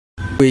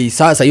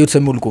Sasa hiyo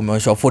tuseme ulikuwa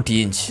umeonyeshwa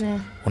 40 inch.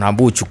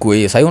 Unaambiwa uchukue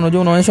hiyo. Sasa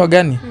unajua unaonyeshwa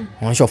gani?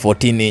 Unaonyeshwa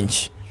 14 inch.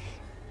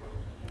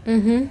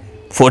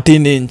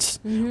 14 inch.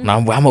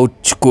 Unaambiwa ama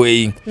uchukue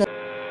hii.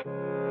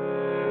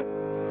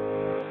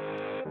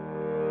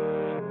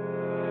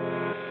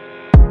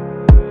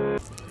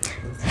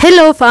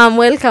 Hello fam,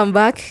 welcome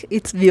back.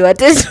 It's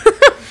Watetu.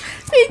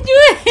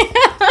 Sijui.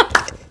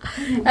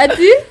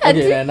 Ati?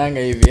 Okay, nanga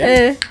hivi.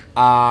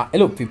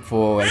 Hello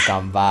people,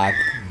 welcome back.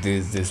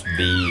 This is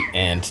B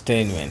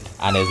Entertainment,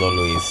 and as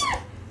always,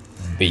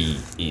 B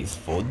is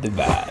for the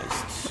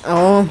best.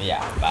 Oh.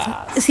 Yeah,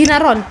 best. Sina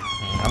roll.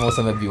 I'm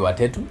also maybe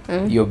Watetu.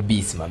 Your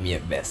B simamia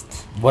best.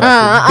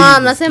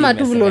 Nasema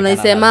tu vile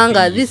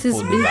unaisemanga. This is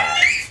B.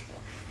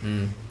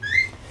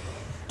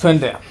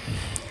 Twende.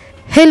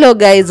 Hello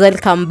guys,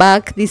 welcome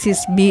back. This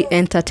is B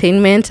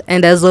Entertainment,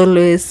 and as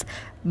always,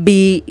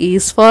 B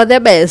is for the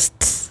best.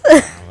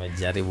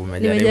 Umejaribu.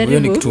 Hiyo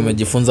ni kitu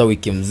umejifunza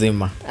wiki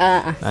mzima.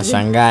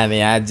 Nashangaa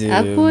ni aje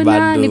bado.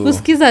 Hakuna,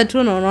 nikusikiza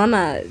tu na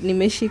unaona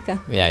nimeshika.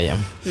 Yeah.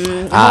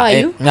 How are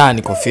you?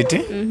 Niko fit.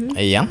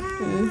 Yeah.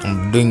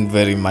 I'm doing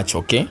very much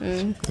okay.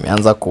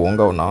 Nimeanza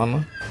kuunga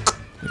unaona.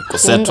 Niko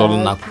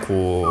settle na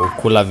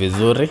kukula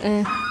vizuri.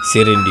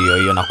 Siri ndio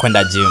hiyo na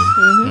kwenda gym.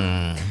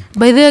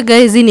 By the way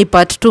guys, hii ni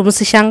part 2.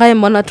 Msishangae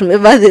mbona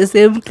tumevaa the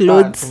same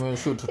clothes.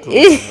 Tumeshoot tu.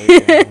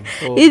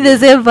 Hii the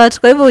same part.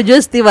 Kwa hivyo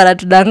ujue Steve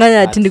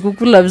anatudanganya ati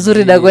nikukula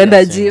vizuri na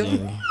kwenda gym.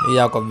 Hii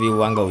yako bi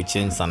wanga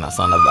uchange sana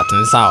but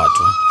ni sawa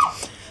tu.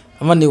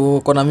 Ama ni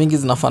uko na mingi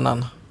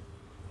zinafanana.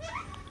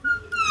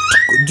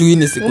 Juu hii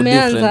ni siku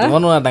different.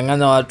 Mbona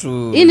unadanganya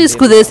watu? Hii ni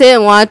siku the same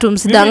watu,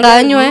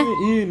 msidanganywe.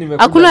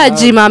 Hakuna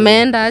gym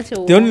ameenda acha.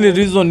 The only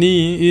reason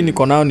hii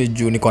niko nao ni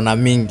juu niko na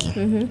mingi.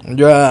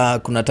 Unajua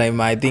kuna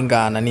time I think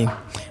nani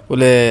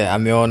ule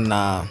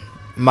ameona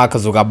Mark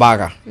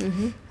Zuckerberg.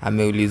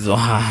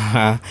 Ameulizwa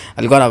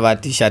alikuwa anavaa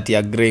t-shirt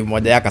ya grey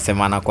moja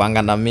akasema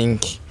anakuanga na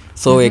mingi.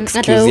 So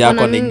excuse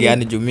yako ni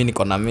gani juu mimi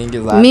niko na mingi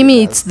za.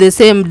 Mimi it's the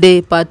same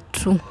day part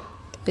 2.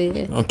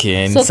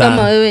 Okay, so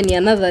kama wewe ni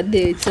another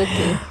day it's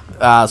okay.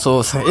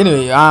 So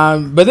anyway,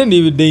 but then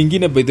the day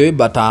ingine by the way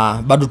but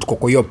bado tuko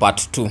kwa hiyo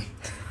part 2.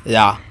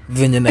 Yeah,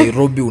 venye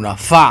Nairobi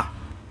unafaa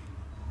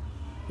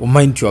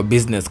umind your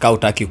business ka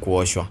utaki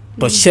kuoshwa.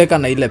 Tosheka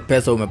na ile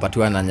pesa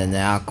umepatiwa na nyanya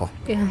yako.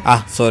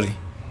 Sorry.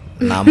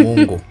 Na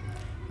Mungu.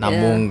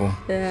 Mungu.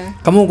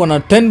 Kama uko na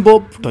 10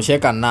 bob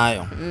tosheka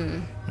nayo.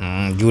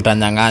 Juu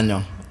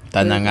utanyang'anywa.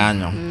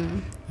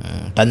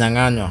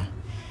 Tanyang'anywa.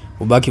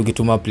 Ubaki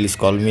ukituma please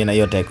call me na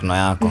hiyo tekno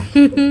yako.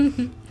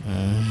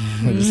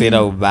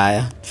 Sira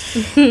ubaya.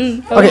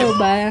 Okay.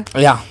 Ubaya.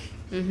 Yeah.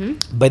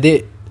 By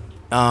the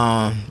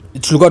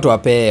tulikuwa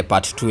tuwape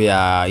part 2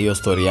 ya hiyo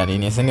story ya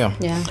nini, si ndio?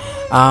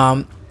 Yeah.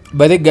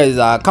 By the guys,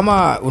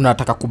 kama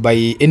unataka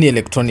kubuy any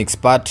electronics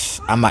part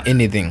ama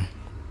anything,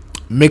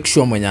 make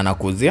sure mwenye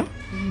anakuzia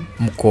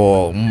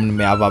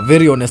mme have a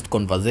very honest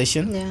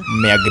conversation.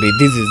 Mme agree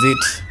this is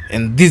it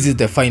and this is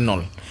the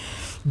final.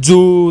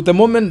 Juu the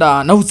moment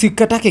na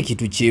usikatake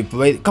kitu cheap.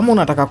 Kama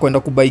unataka kwenda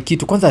kubuy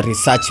kitu kwanza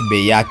research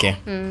bei yake.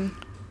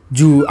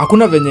 Juu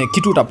hakuna venye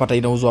kitu utapata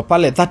inauzwa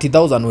pale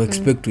 30,000 we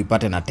expect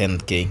uipate na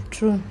 10k.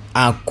 True.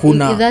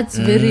 Hakuna.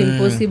 That's very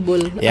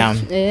impossible. Yeah.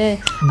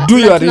 Do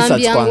your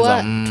research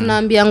kwanza.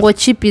 Tunaambiango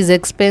cheap is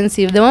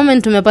expensive. The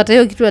moment tumepata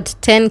hiyo kitu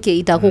at 10k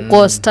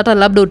itakukost hata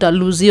labda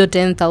utalose hiyo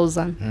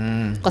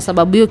 10,000. Kwa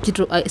sababu hiyo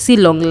kitu si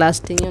long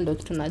lasting, hiyo ndio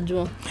kitu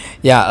najua.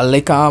 Yeah,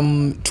 like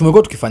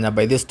tumekuwa tukifanya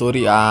by the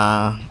story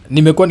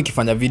nimekuwa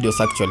nikifanya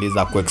videos actually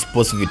za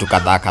kuexpose vitu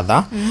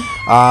kadhaa.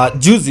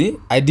 Juzi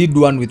I did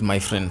one with my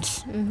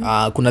friends.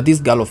 Kuna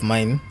this girl of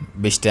mine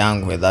best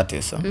yangu that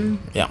is.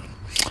 Yeah.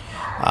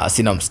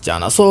 Sina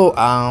msichana. So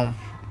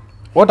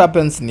what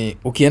happens ni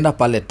ukienda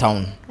pale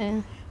town.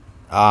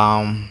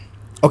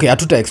 Okay,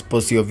 hatuta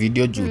expose hiyo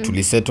video juu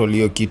tulisettle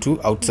hiyo kitu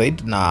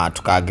outside na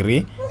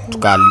tuka-agree,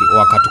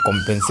 wakatu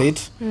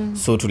compensate.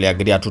 So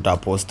tuliagree hatuta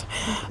post.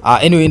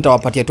 Anyway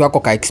nitawapatia tu wako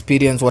ka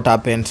experience what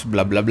happened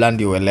blah blah blah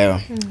ndio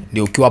uelewe.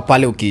 Ndio ukiwa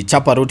pale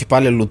ukichapa route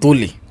pale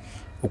Luthuli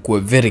ukuwe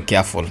very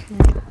careful.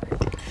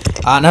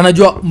 Na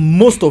najua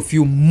most of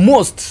you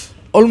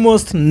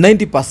almost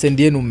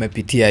 90% yenu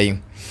mmepitia hii.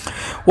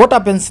 What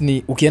happens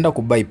ni ukienda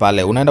kubai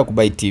pale, unaenda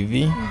kubai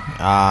TV,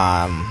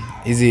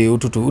 hizi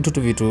ututu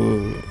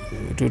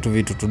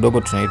vitu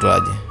tudogo tunaitwa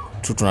aje?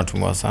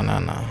 Tunatumia sana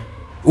na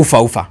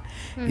ufa.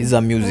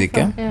 Hizo music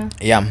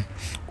yeah.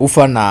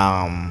 Ufa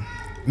na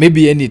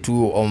maybe any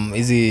two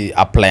hizi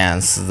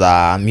appliance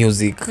za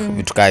music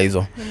vitu kama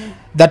hizo.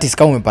 That is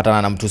kama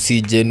umepatana na mtu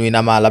si genuine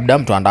ama labda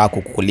mtu anataka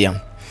kukukulia.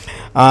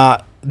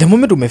 The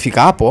moment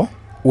umefika hapo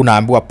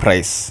unaambiwa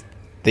price.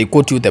 They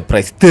quote you the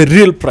price, the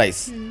real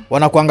price.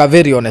 Wanakuanga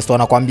very honest,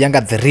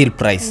 wanakuambianga the real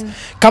price.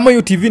 Kama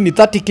hiyo TV ni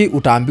 30k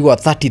utaambiwa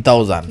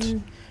 30,000.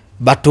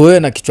 But wewe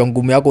na kichwa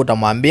ngumu yako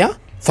utamwambia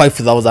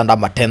 5,000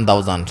 ama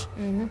 10,000.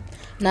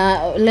 Na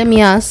let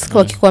me ask,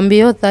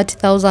 wakikwambia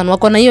 30,000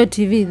 wako na hiyo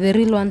TV the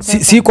real one?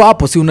 Si kwa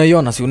hapo, si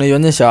unaiona, si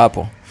unaionyesha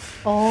hapo.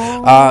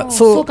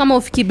 So kama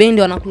ufiki bei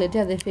ndio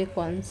wanakuletea the fake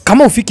ones.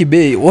 Kama ufiki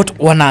bei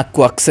wana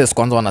access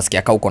kwanza,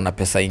 wanasikia kama uko na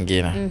pesa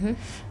nyingine.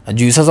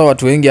 Juu sasa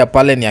watu wengi ya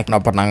pale ni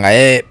akinapatanga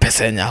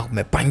pesa yenye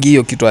umepangia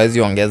hiyo kitu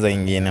hawezi ongeza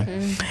nyingine.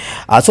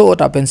 So what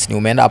happens ni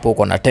umeenda hapo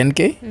uko na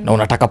 10k na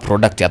unataka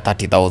product ya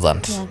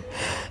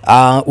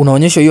 30,000.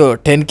 Unaonyesha hiyo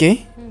 10k.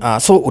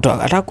 So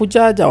utataka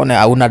kujaja one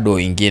hauna do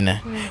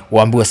nyingine.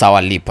 Uambiwe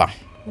sawa lipa.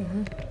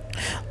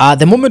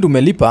 The moment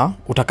umelipa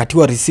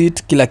utakatiwa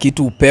receipt, kila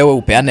kitu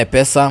upeane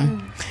pesa.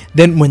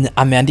 Then mwenye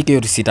ameandika hiyo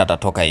receipt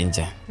atatoka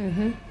nje.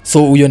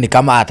 So huyo ni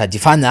kama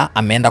atajifanya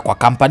ameenda kwa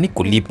company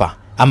kulipa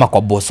ama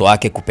kwa boss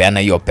wake kupeana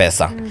hiyo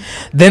pesa.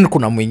 Then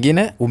kuna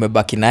mwingine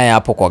umebaki naye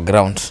hapo kwa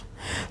ground.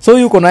 So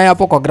yuko naye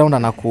hapo kwa ground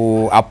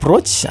anaku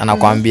approach,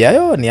 anakuambia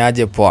yo ni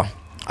aje poa.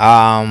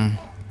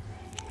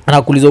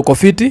 Anakuuliza uko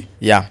fiti?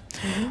 Yeah.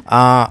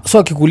 So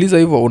akikuuliza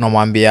hivyo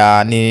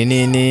unamwambia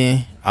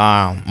ni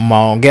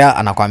maongea,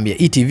 anakuambia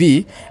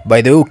ETV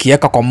by the way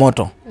ukiweka kwa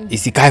moto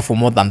isikae for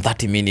more than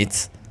 30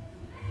 minutes.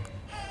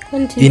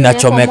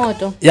 Inachomeka.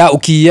 Ya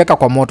ukiweka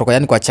kwa moto kwa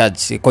yani kwa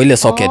charge kwa ile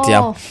socket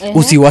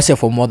usiwashe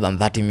for more than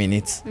 30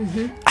 minutes.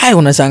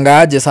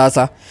 Unashangaaje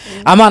sasa?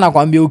 Ama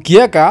anakuambia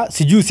ukiweka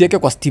sijui usiweke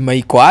kwa stima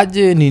iko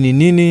aje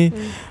nini.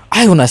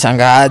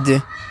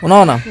 Unashangaaje?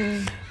 Unaona?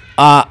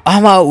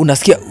 Ama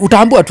unasikia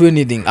utaambiwa tu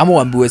anything, ama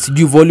uambiwe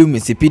sijui volume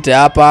isipite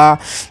hapa,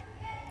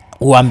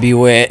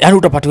 uambiwe yani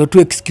utapata tu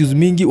excuse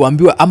mingi,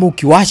 uambiwe ama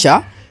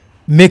ukiwasha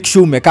make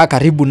sure umekaa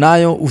karibu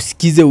nayo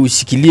usikize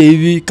ushikilie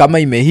hivi kama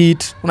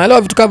imehit.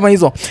 Unaelewa vitu kama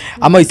hizo,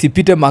 ama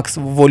isipite max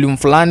volume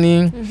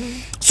fulani.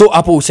 So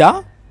hapo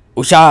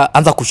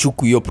ushaanza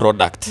kushuku hiyo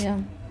product.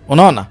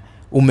 Unaona?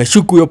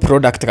 Umeshuku hiyo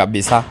product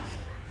kabisa.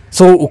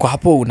 So uko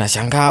hapo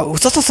unashangaa.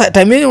 Sasa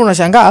time ile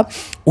unashangaa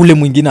ule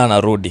mwingine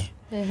anarudi.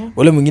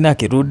 Ule mwingine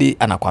akirudi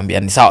anakuambia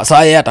ni sawa.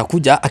 Sasa yeye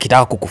atakuja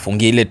akitaka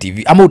kukufungia ile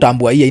TV, ama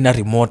utaambua hii haina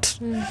remote.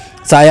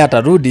 Sasa yeye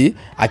atarudi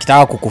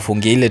akitaka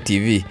kukufungia ile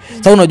TV.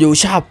 Sasa unajua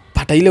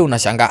ushapata ile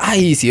unashangaa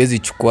hii siwezi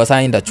chukua,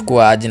 sasa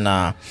ndachukua aje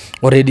na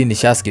already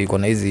nishasikia iko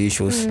na hizi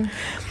issues.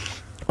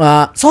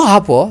 So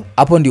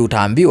hapo ndio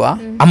utaambiwa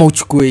ama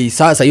uchukue hii.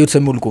 Sasa hiyo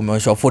tuseme ulikuwa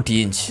umeonyeshwa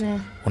 40 inch.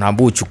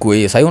 Unaambiwa uchukue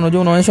hii. Sasa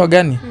unajua unaonyeshwa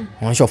gani?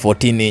 Unaonyeshwa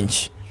 14 inch.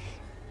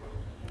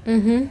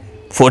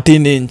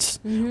 14 inch.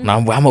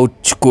 Naambia ama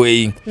uchukue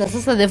hii. Na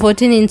sasa the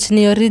 14 inch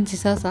ni original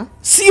sasa?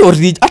 Si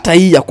original, hata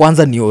hii ya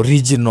kwanza ni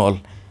original.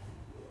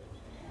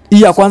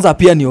 Hii ya kwanza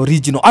pia ni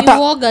original. Hata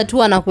ni uoga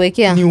tu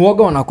anakuwekea. Ni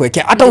uoga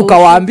wanakuwekea.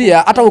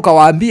 Hata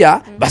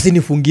ukawaambia basi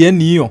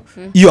nifungieni hiyo.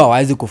 Hiyo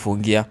hawezi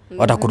kufungia.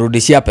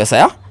 Watakurudishia pesa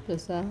ya?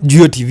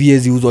 Juu TV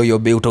hizi uzo hiyo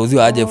bei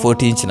utauziwa aje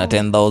 40 inch na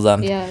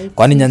 10,000.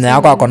 Kwani nyanya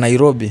yako ako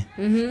Nairobi?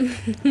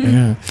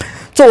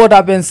 So what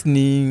happens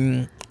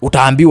ni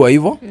utaambiwa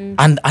hivyo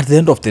and at the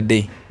end of the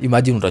day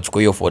imagine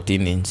utachukua hiyo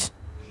 14 inch.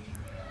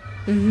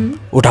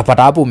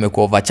 Utapata hapo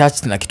umekuwa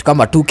overcharged na kitu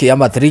kama 2k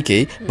ama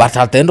 3k, but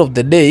at the end of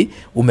the day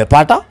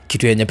umepata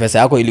kitu yenye pesa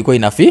yako ilikuwa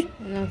inafi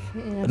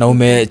na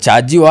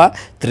umechajiwa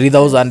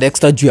 3,000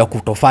 extra juu ya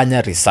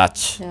kutofanya research.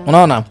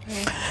 Unaona?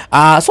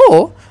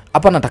 So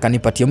hapa nataka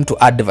nipatie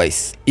mtu advice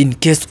in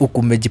case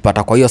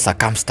ukumejipata kwa hiyo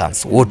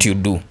circumstance, what you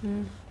do.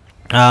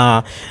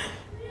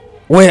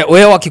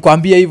 Wewe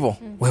wakikwambia hivyo,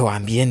 wewe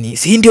waambieni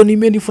si ndio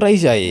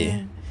nimenifurahisha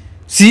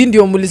si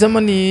ndio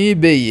mlisema ni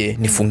bei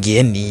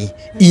nifungieni,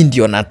 hii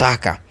ndio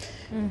nataka.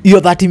 Hiyo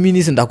 30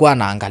 minutes nitakuwa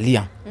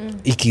naangalia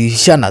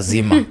ikiisha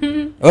nazima.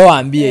 Wewe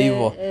waambie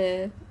hivyo.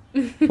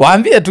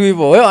 Waambie tu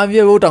hivyo. Wewe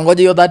waambie wewe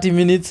utangoja hiyo 30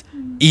 minutes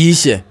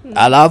iishe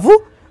alafu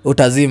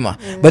utazima.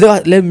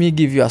 But let me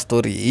give you a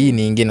story. Hii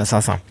ni nyingine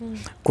sasa.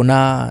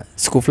 Kuna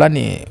siku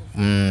fulani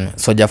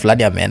soja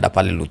fulani ameenda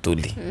pale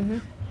Luthuli.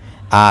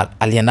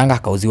 Aliendanga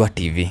akauziwa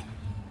TV.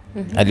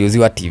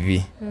 Aliuziwa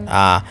TV.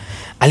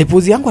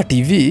 Alipouziwa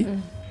TV,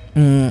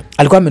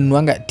 alikuwa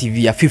amenunuanga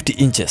TV ya 50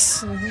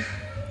 inches.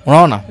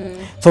 Unaona?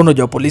 So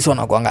unajua polisi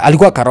wanakuanga.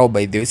 Alikuwa karao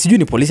by the way. Sijui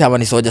ni polisi ama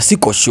ni soja,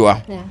 siko sure.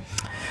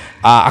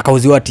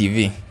 Akauziwa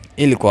TV.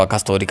 Ilikuwa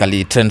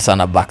historically trend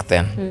sana back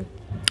then.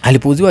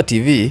 Alipouziwa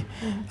TV,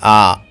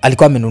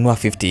 alikuwa amenunua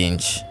 50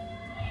 inch.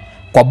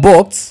 Kwa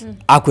box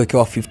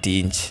hakuwekewa 50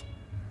 inch.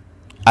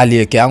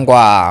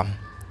 Aliyekeangwa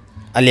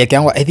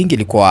I think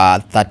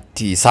ilikuwa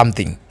 30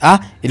 something.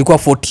 Ilikuwa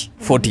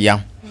 40 ya.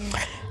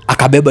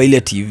 Akabeba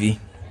ile TV.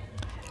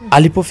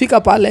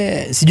 Alipofika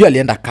pale sijui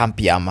alienda camp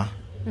ama.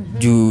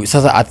 Juu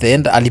sasa at the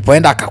end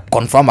alipoenda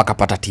akaconfirm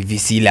akapata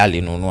TV ile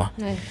alinunua.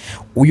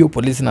 Huyo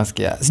polisi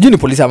nasikia. Sijui ni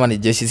polisi ama ni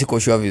jeshi, siko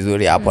sure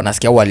vizuri hapo.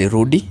 Nasikia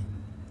walirudi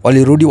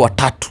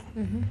watatu.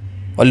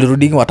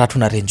 Walirudi watatu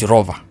na Range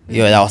Rover.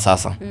 Hiyo yao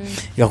sasa.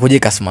 Ikakuja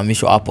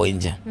ikasimamishwa hapo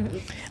nje.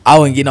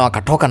 Hao wengine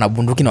wakatoka na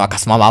bunduki na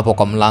wakasimama hapo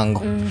kwa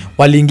mlango.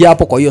 Waliingia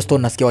hapo kwa hiyo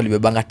store, nasikia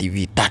walibebanga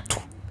TV 3.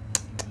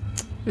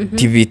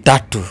 TV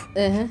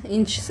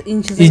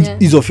 3.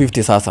 Hizo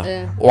 50 sasa.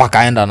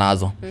 Wakaenda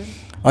nazo.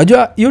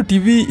 Unajua hiyo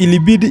TV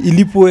ilibidi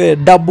ilipwe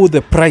double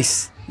the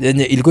price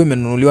yenye ilikuwa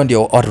imenunuliwa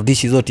ndio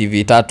warudishe hizo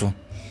TV 3.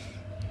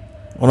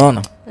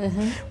 unaona.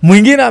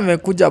 Mwingine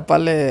amekuja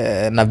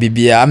pale na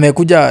bibia,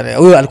 amekuja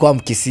huyo alikuwa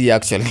Mkisii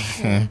actually.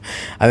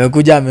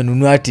 Amekuja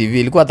amenunua TV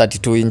ilikuwa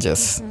 32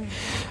 inches.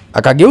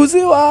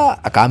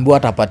 Akageuziwa, akaambiwa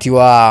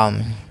atapatiwa,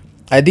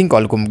 I think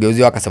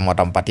walikumgeuziwa akasema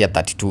watampatia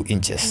 32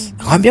 inches.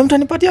 Akamwambia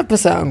mtanipatia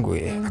pesa yangu.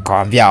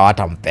 Akamwambia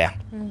hawatampea.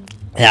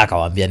 Yeye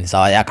akamwambia ni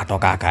sawa, yeye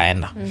akatoka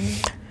akaenda.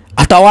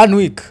 After 1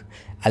 week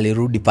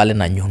alirudi pale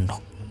na nyundo.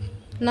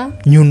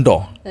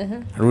 Nyundo.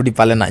 Rudi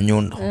pale na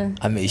nyundo.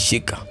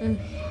 Ameishika.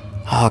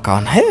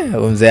 Akaona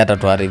mzee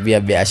atatuharibia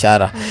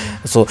biashara.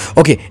 So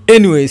okay,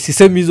 anyway,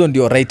 sisemi hizo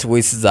ndio right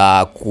ways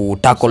za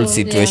kutackle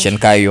situation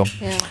kama hiyo.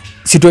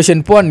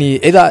 Situation poa ni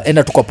either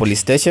enda tu kwa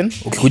police station,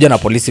 ukikuja na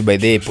polisi by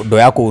the do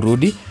yako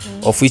urudi,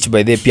 of which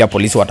by the pia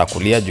polisi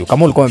watakulia juu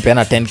kama ulikuwa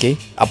umepeana 10k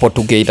hapo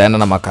 2k itaenda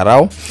na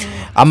makarao.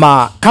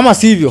 Ama kama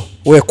sivyo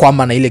wewe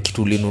kwama na ile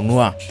kitu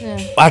ulinunua.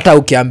 Hata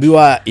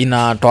ukiambiwa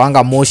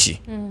inatoanga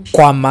moshi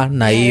kwama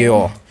na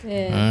hiyo.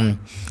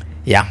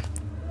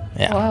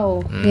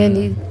 Wow,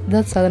 yani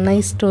that's a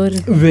nice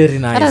story. Very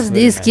nice. Hata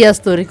sijisikia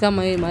story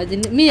kama hiyo,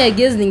 imagine. Me I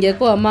guess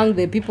ningekuwa among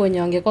the people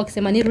wenye wangekuwa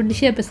kusema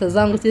nirudishie pesa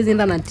zangu, siwezi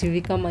enda na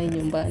TV kama hii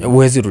nyumbani.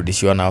 Uwezi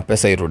rudishiwa na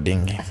pesa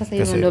irudingi. Sasa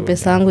hiyo ndio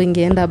pesa yangu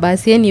ingeenda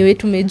basi. Anyway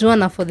tumejua,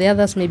 na for the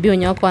others maybe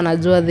wenye wako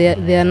wanajua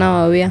they are now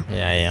aware.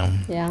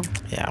 Yeah.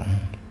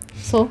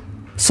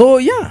 So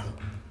yeah.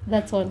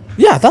 That's all.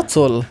 Yeah, that's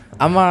all.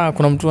 Ama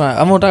kuna mtu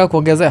ama unataka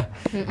kuongezea?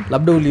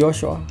 Labda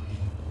ulioshwa.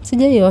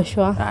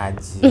 Sijaioshwa.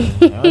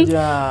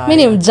 Ngoja.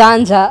 Mimi ni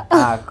mjanja.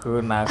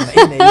 Hakuna.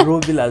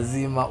 Nairobi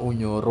lazima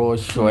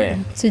unyoroshwe.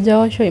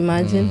 Sijaoshwa,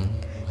 imagine.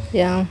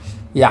 Yeah.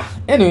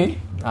 Anyway,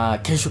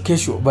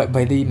 kesho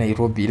by the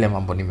Nairobi ile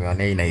mambo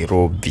nimeonea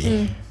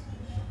Nairobi.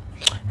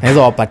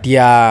 Naweza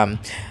wapatia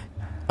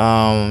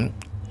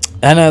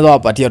naweza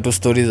wapatia tu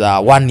stories za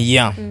 1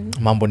 year.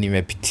 Mambo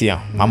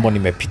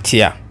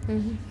nimepitia.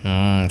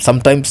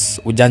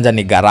 Sometimes ujanja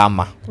ni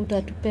gharama.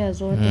 Utatupea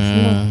zote.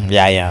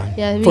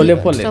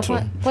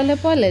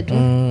 Pole tu.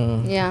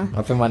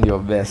 Mapema ndio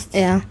best.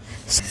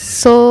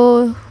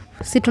 So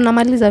si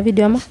tunamaliza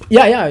video ama?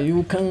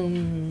 You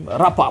can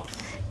wrap up.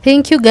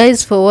 Thank you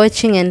guys for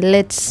watching and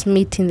let's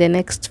meet in the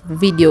next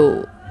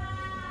video.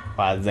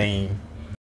 Bye.